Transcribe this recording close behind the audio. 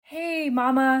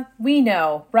Mama, we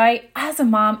know, right? As a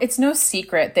mom, it's no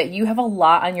secret that you have a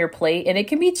lot on your plate and it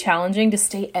can be challenging to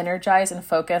stay energized and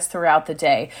focused throughout the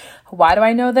day. Why do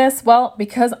I know this? Well,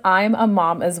 because I'm a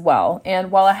mom as well. And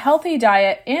while a healthy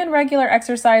diet and regular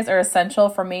exercise are essential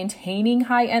for maintaining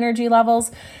high energy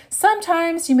levels,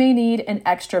 sometimes you may need an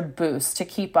extra boost to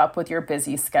keep up with your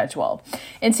busy schedule.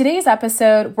 In today's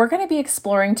episode, we're going to be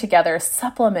exploring together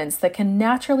supplements that can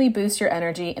naturally boost your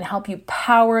energy and help you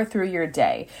power through your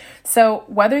day. So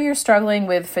whether you're struggling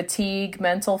with fatigue,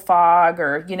 mental fog,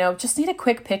 or, just need a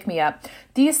quick pick-me-up,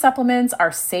 these supplements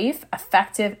are safe,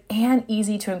 effective, and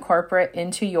easy to incorporate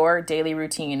into your daily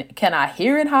routine. Can I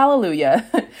hear it? Hallelujah.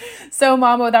 So,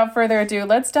 Mama, without further ado,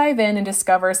 let's dive in and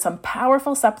discover some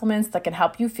powerful supplements that can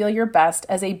help you feel your best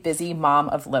as a busy mom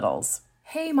of littles.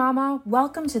 Hey, Mama,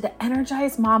 welcome to the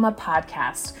Energized Mama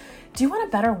podcast. Do you want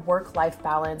a better work-life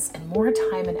balance and more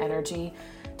time and energy?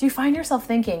 Do you find yourself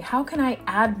thinking, how can I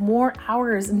add more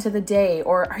hours into the day?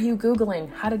 Or are you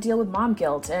Googling how to deal with mom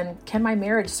guilt and can my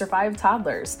marriage survive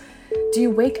toddlers? Do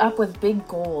you wake up with big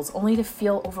goals only to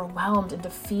feel overwhelmed and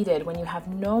defeated when you have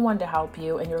no one to help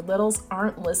you and your littles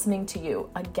aren't listening to you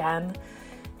again?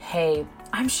 Hey,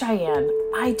 I'm Cheyenne.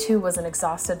 I too was an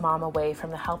exhausted mom away from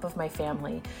the help of my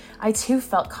family. I too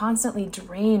felt constantly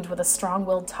drained with a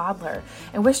strong-willed toddler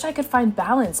and wished I could find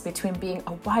balance between being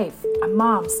a wife, a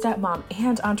mom, stepmom,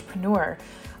 and entrepreneur.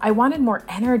 I wanted more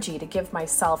energy to give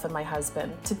myself and my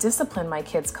husband, to discipline my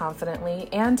kids confidently,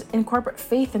 and incorporate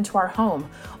faith into our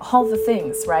home. All the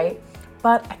things, right?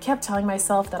 But I kept telling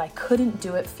myself that I couldn't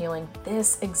do it feeling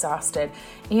this exhausted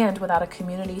and without a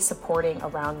community supporting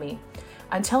around me.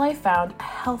 Until I found a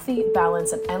healthy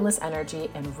balance and endless energy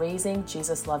in raising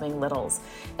Jesus-loving littles.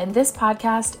 In this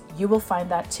podcast, you will find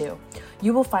that too.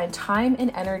 You will find time and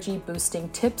energy boosting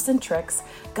tips and tricks,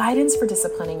 guidance for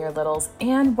disciplining your littles,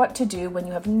 and what to do when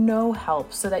you have no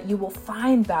help so that you will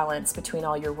find balance between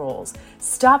all your roles.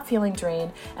 Stop feeling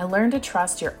drained and learn to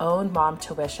trust your own mom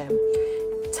tuition.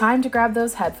 Time to grab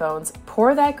those headphones,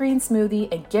 pour that green smoothie,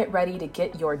 and get ready to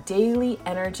get your daily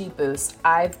energy boost.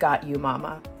 I've got you,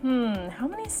 Mama. How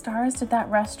many stars did that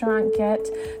restaurant get?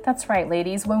 That's right,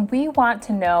 ladies. When we want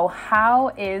to know how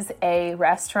is a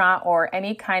restaurant or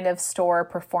any kind of store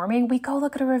performing, we go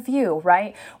look at a review,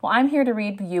 right? Well, I'm here to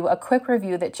read you a quick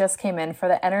review that just came in for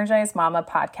the Energized Mama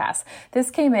podcast. This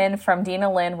came in from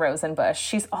Dina Lynn Rosenbush.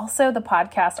 She's also the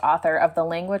podcast author of the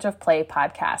Language of Play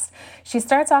podcast. She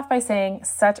starts off by saying,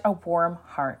 such a warm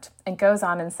heart, and goes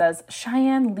on and says,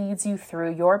 Cheyenne leads you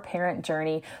through your parent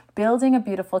journey, building a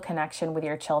beautiful connection with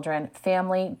your children,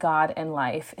 family, God, and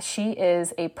life. She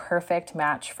is a perfect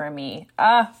match for me.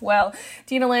 Well,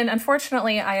 Dina Lynn,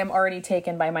 unfortunately, I am already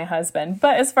taken by my husband.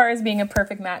 But as far as being a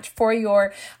perfect match for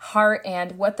your heart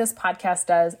and what this podcast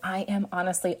does, I am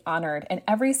honestly honored. And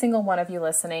every single one of you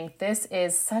listening, this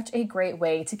is such a great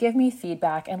way to give me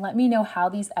feedback and let me know how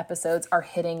these episodes are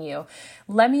hitting you.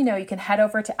 Let me know. You can head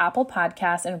over to Apple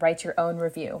Podcasts and write your own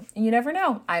review. And you never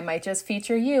know, I might just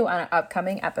feature you on an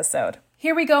upcoming episode.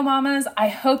 Here we go, mamas. I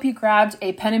hope you grabbed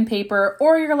a pen and paper,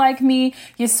 or you're like me,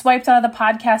 you swiped out of the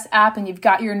podcast app and you've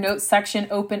got your notes section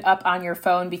open up on your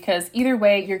phone, because either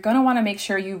way, you're going to want to make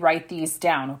sure you write these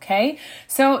down, okay?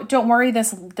 So don't worry,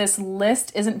 this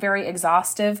list isn't very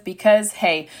exhaustive because,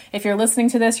 hey, if you're listening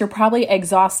to this, you're probably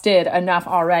exhausted enough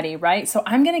already, right? So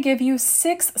I'm going to give you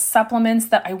 6 supplements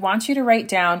that I want you to write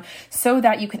down so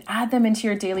that you can add them into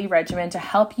your daily regimen to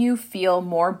help you feel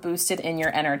more boosted in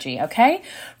your energy, okay?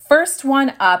 First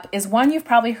one up is one you've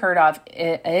probably heard of.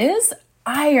 It is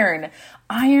iron.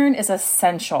 Iron is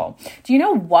essential. Do you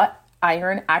know what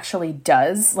iron actually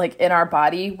does, like in our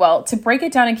body? Well, to break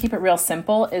it down and keep it real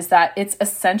simple is that it's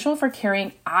essential for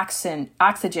carrying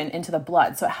oxygen into the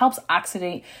blood. So it helps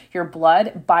oxygenate your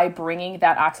blood by bringing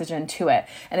that oxygen to it.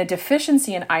 And a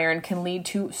deficiency in iron can lead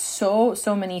to so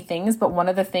many things. But one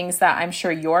of the things that I'm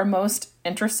sure you're most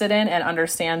interested in and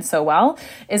understand so well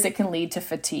is it can lead to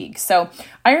fatigue. So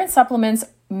iron supplements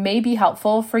may be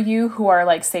helpful for you who are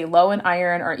like, say, low in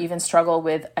iron or even struggle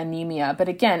with anemia. But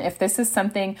again, if this is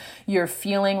something you're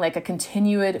feeling like a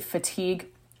continued fatigue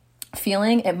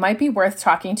feeling, it might be worth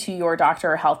talking to your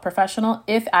doctor or health professional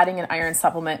if adding an iron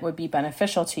supplement would be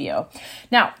beneficial to you.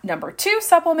 Now, number 2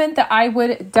 supplement that I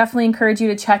would definitely encourage you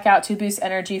to check out to boost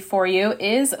energy for you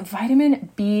is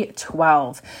vitamin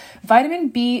B12.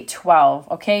 Vitamin B12,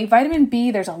 okay? Vitamin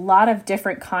B, there's a lot of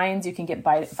different kinds. You can get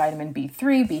vitamin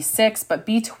B3, B6, but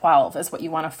B12 is what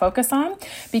you want to focus on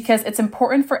because it's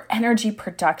important for energy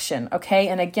production, okay?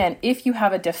 And again, if you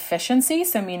have a deficiency,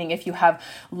 so meaning if you have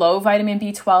low vitamin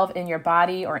B12 in your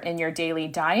body or in your daily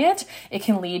diet, it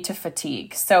can lead to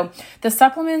fatigue. So the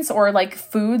supplements or like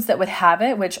foods that would have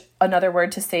it, which another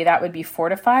word to say that would be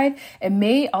fortified, it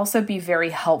may also be very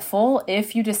helpful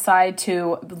if you decide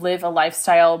to live a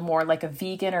lifestyle more like a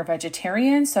vegan or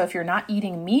vegetarian. So if you're not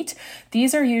eating meat,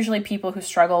 these are usually people who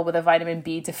struggle with a vitamin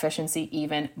B deficiency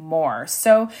even more.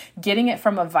 So getting it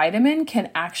from a vitamin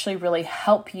can actually really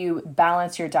help you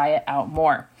balance your diet out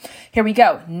more. Here we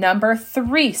go. Number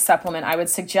 3 supplement I would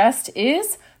suggest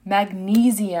is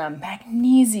magnesium,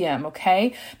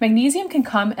 okay? Magnesium can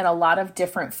come in a lot of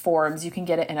different forms. You can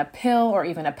get it in a pill or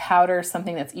even a powder,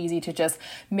 something that's easy to just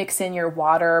mix in your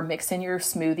water, mix in your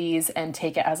smoothies, and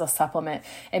take it as a supplement.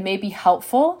 It may be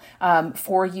helpful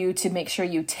for you to make sure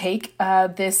you take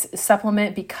this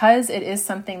supplement because it is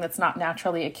something that's not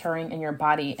naturally occurring in your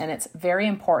body, and it's very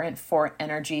important for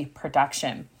energy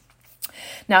production.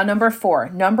 Now, number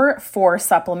four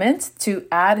supplement to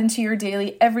add into your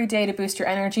daily every day to boost your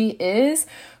energy is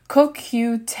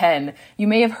CoQ10. You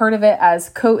may have heard of it as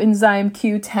coenzyme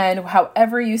Q10.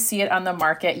 However you see it on the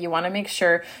market, you want to make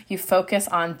sure you focus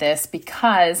on this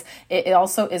because it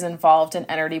also is involved in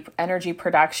energy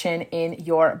production in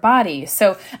your body.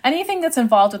 So anything that's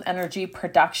involved with energy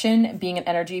production, being an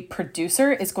energy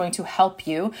producer, is going to help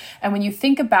you. And when you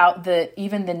think about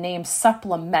even the name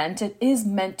supplement, it is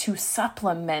meant to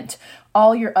supplement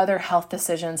all your other health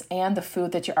decisions and the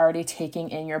food that you're already taking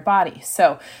in your body.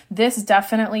 So this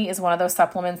definitely is one of those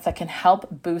supplements that can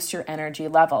help boost your energy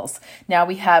levels. Now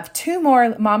we have 2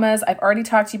 more, mamas. I've already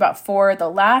talked to you about 4. The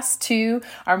last 2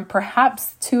 are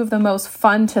perhaps 2 of the most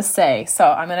fun to say. So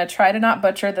I'm going to try to not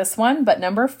butcher this one, but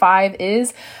number 5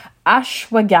 is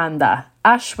ashwagandha.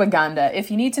 Ashwagandha. If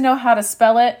you need to know how to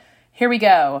spell it, here we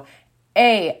go.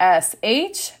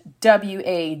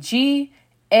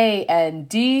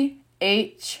 ASHWAGANDHA.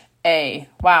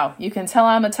 Wow, you can tell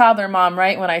I'm a toddler mom,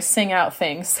 right, when I sing out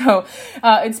things. So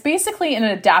it's basically an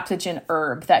adaptogen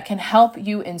herb that can help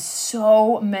you in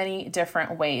so many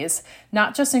different ways,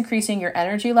 not just increasing your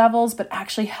energy levels, but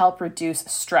actually help reduce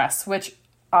stress, which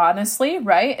honestly,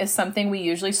 right, is something we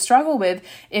usually struggle with.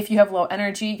 If you have low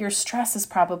energy, your stress is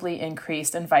probably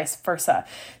increased and vice versa.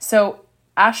 So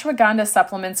ashwagandha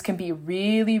supplements can be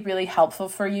really, really helpful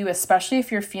for you, especially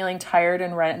if you're feeling tired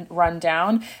and run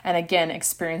down and again,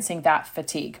 experiencing that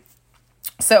fatigue.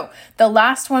 So the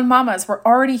last one, mamas, we're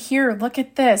already here. Look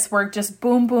at this. We're just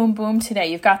boom, boom, boom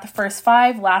today. You've got the first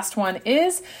 5. Last one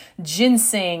is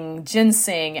ginseng.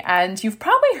 And you've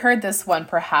probably heard this one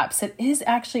perhaps. It is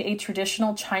actually a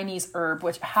traditional Chinese herb,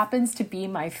 which happens to be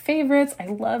my favorites. I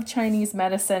love Chinese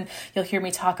medicine. You'll hear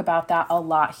me talk about that a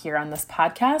lot here on this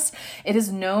podcast. It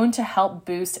is known to help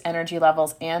boost energy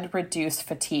levels and reduce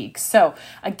fatigue. So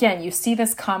again, you see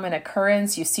this common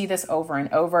occurrence. You see this over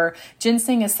and over.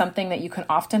 Ginseng is something that you can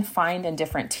often find in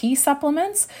different tea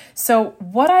supplements. So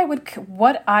what I would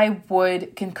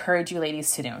encourage you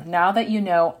ladies to do, now that you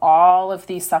know all of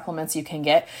these supplements you can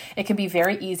get, it can be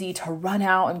very easy to run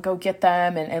out and go get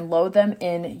them and load them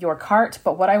in your cart.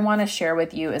 But what I want to share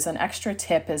with you is an extra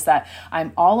tip is that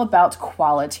I'm all about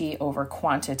quality over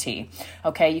quantity.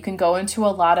 Okay, you can go into a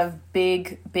lot of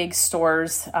big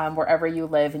stores wherever you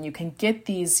live, and you can get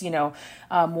these,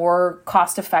 more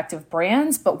cost-effective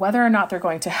brands, but whether or not they're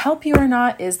going to help you or not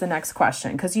is the next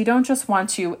question, because you don't just want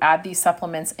to add these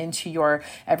supplements into your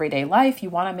everyday life.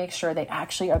 You want to make sure they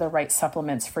actually are the right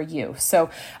supplements for you. So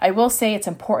I will say it's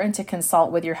important to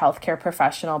consult with your healthcare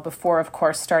professional before, of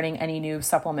course, starting any new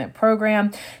supplement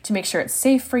program to make sure it's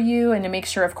safe for you and to make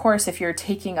sure, of course, if you're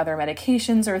taking other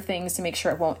medications or things, to make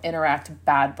sure it won't interact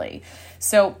badly.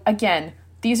 So again,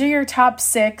 these are your top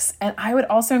 6, and I would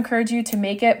also encourage you to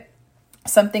make it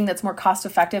something that's more cost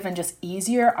effective and just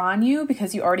easier on you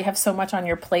because you already have so much on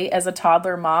your plate as a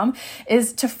toddler mom,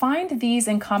 is to find these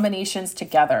in combinations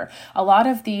together. A lot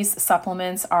of these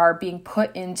supplements are being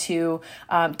put into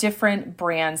different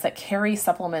brands that carry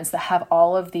supplements that have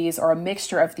all of these or a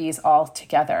mixture of these all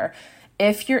together.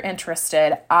 If you're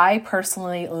interested, I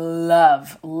personally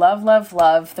love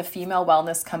the female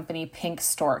wellness company Pink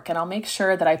Stork, and I'll make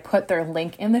sure that I put their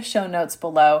link in the show notes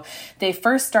below. They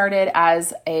first started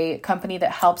as a company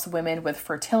that helps women with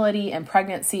fertility and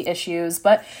pregnancy issues,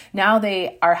 but now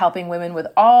they are helping women with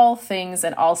all things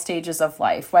and all stages of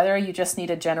life, whether you just need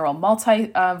a general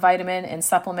multivitamin and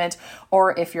supplement,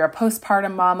 or if you're a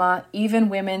postpartum mama, even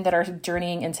women that are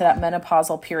journeying into that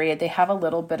menopausal period, they have a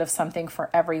little bit of something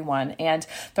for everyone. And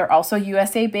they're also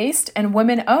USA based and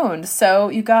women owned. So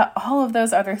you got all of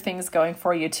those other things going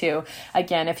for you too.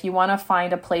 Again, if you want to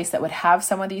find a place that would have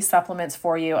some of these supplements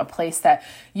for you, a place that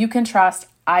you can trust,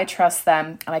 I trust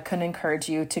them, and I couldn't encourage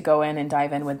you to go in and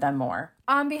dive in with them more.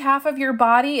 On behalf of your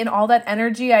body and all that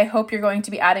energy I hope you're going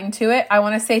to be adding to it, I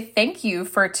want to say thank you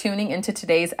for tuning into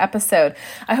today's episode.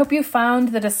 I hope you found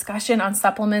the discussion on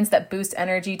supplements that boost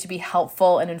energy to be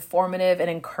helpful and informative and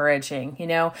encouraging.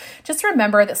 Just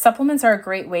remember that supplements are a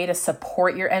great way to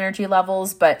support your energy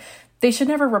levels, but they should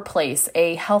never replace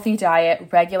a healthy diet,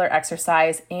 regular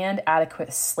exercise, and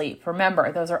adequate sleep.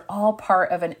 Remember, those are all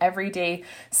part of an everyday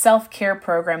self-care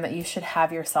program that you should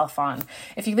have yourself on.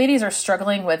 If you ladies are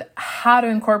struggling with how to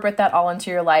incorporate that all into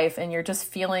your life and you're just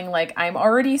feeling like I'm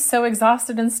already so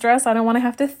exhausted and stressed, I don't want to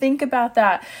have to think about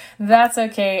that. That's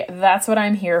okay. That's what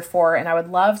I'm here for. And I would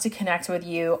love to connect with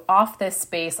you off this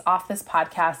space, off this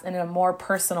podcast in a more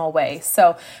personal way.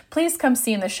 So please come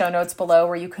see in the show notes below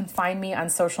where you can find me on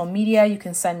social media. You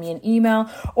can send me an email,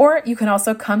 or you can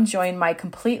also come join my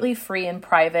completely free and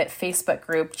private Facebook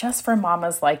group just for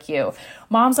mamas like you.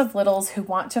 Moms of littles who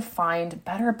want to find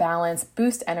better balance,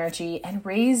 boost energy, and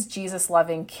raise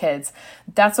Jesus-loving kids.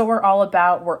 That's what we're all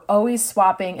about. We're always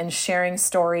swapping and sharing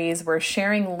stories. We're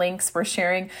sharing links. We're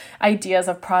sharing ideas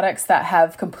of products that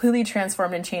have completely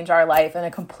transformed and changed our life in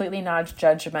a completely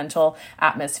non-judgmental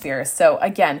atmosphere. So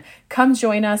again, come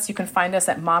join us. You can find us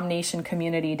at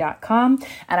momnationcommunity.com.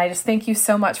 And I just thank you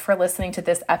so much for listening to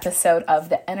this episode of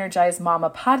the Energized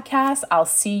Mama podcast. I'll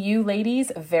see you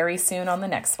ladies very soon on the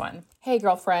next one. Hey,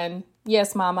 girlfriend.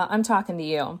 Yes, mama, I'm talking to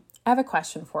you. I have a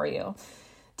question for you.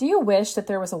 Do you wish that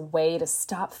there was a way to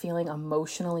stop feeling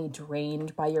emotionally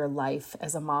drained by your life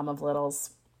as a mom of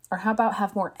littles? Or how about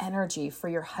have more energy for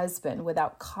your husband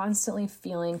without constantly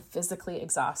feeling physically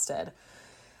exhausted?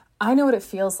 I know what it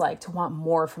feels like to want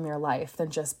more from your life than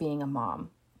just being a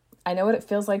mom. I know what it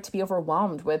feels like to be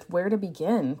overwhelmed with where to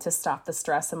begin to stop the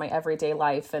stress in my everyday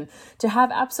life and to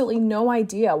have absolutely no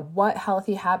idea what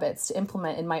healthy habits to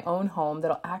implement in my own home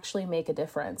that'll actually make a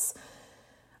difference.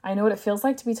 I know what it feels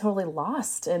like to be totally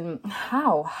lost and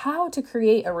how to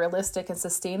create a realistic and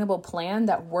sustainable plan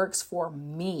that works for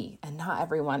me and not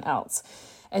everyone else.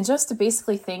 And just to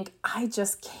basically think, I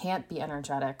just can't be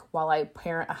energetic while I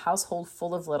parent a household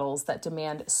full of littles that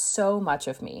demand so much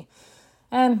of me.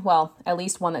 And, well, at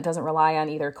least one that doesn't rely on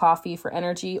either coffee for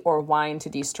energy or wine to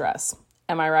de-stress.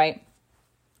 Am I right?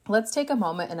 Let's take a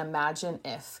moment and imagine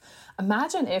if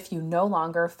you no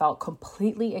longer felt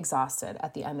completely exhausted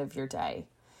at the end of your day.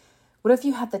 What if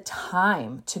you had the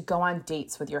time to go on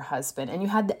dates with your husband and you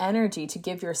had the energy to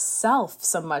give yourself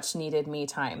some much needed me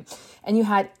time and you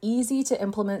had easy to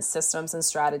implement systems and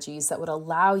strategies that would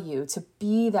allow you to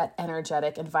be that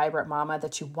energetic and vibrant mama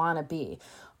that you want to be,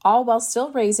 all while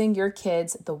still raising your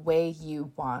kids the way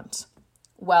you want?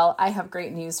 Well, I have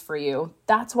great news for you.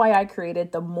 That's why I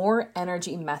created the More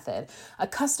Energy Method, a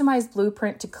customized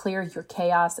blueprint to clear your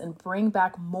chaos and bring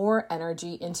back more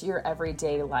energy into your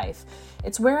everyday life.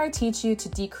 It's where I teach you to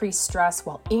decrease stress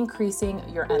while increasing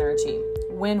your energy.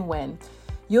 Win-win.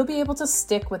 You'll be able to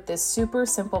stick with this super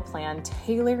simple plan,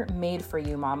 tailor-made for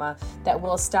you, mama, that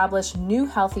will establish new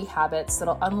healthy habits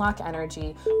that'll unlock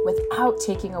energy without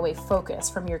taking away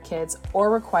focus from your kids or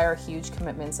require huge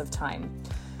commitments of time.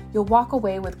 You'll walk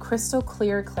away with crystal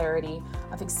clear clarity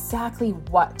of exactly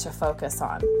what to focus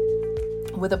on,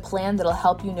 with a plan that'll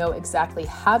help you know exactly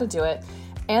how to do it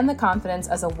and the confidence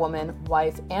as a woman,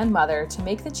 wife, and mother to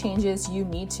make the changes you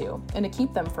need to and to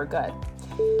keep them for good.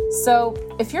 So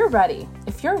if you're ready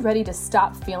to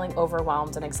stop feeling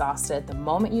overwhelmed and exhausted the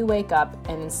moment you wake up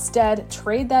and instead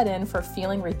trade that in for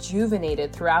feeling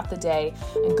rejuvenated throughout the day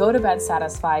and go to bed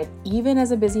satisfied, even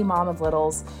as a busy mom of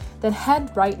littles, then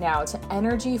head right now to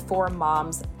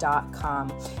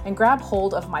energyformoms.com and grab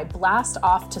hold of my Blast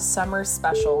Off to Summer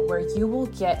special where you will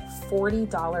get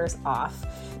 $40 off.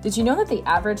 Did you know that the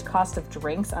average cost of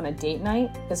drinks on a date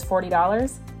night is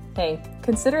 $40? Hey,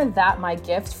 consider that my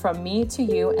gift from me to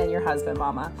you and your husband,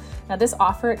 mama. Now, this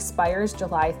offer expires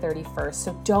July 31st,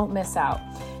 so don't miss out.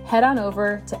 Head on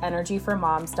over to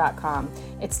energyformoms.com.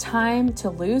 It's time to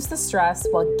lose the stress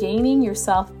while gaining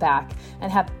yourself back and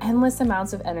have endless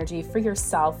amounts of energy for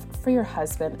yourself, for your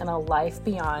husband, and a life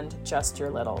beyond just your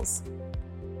littles.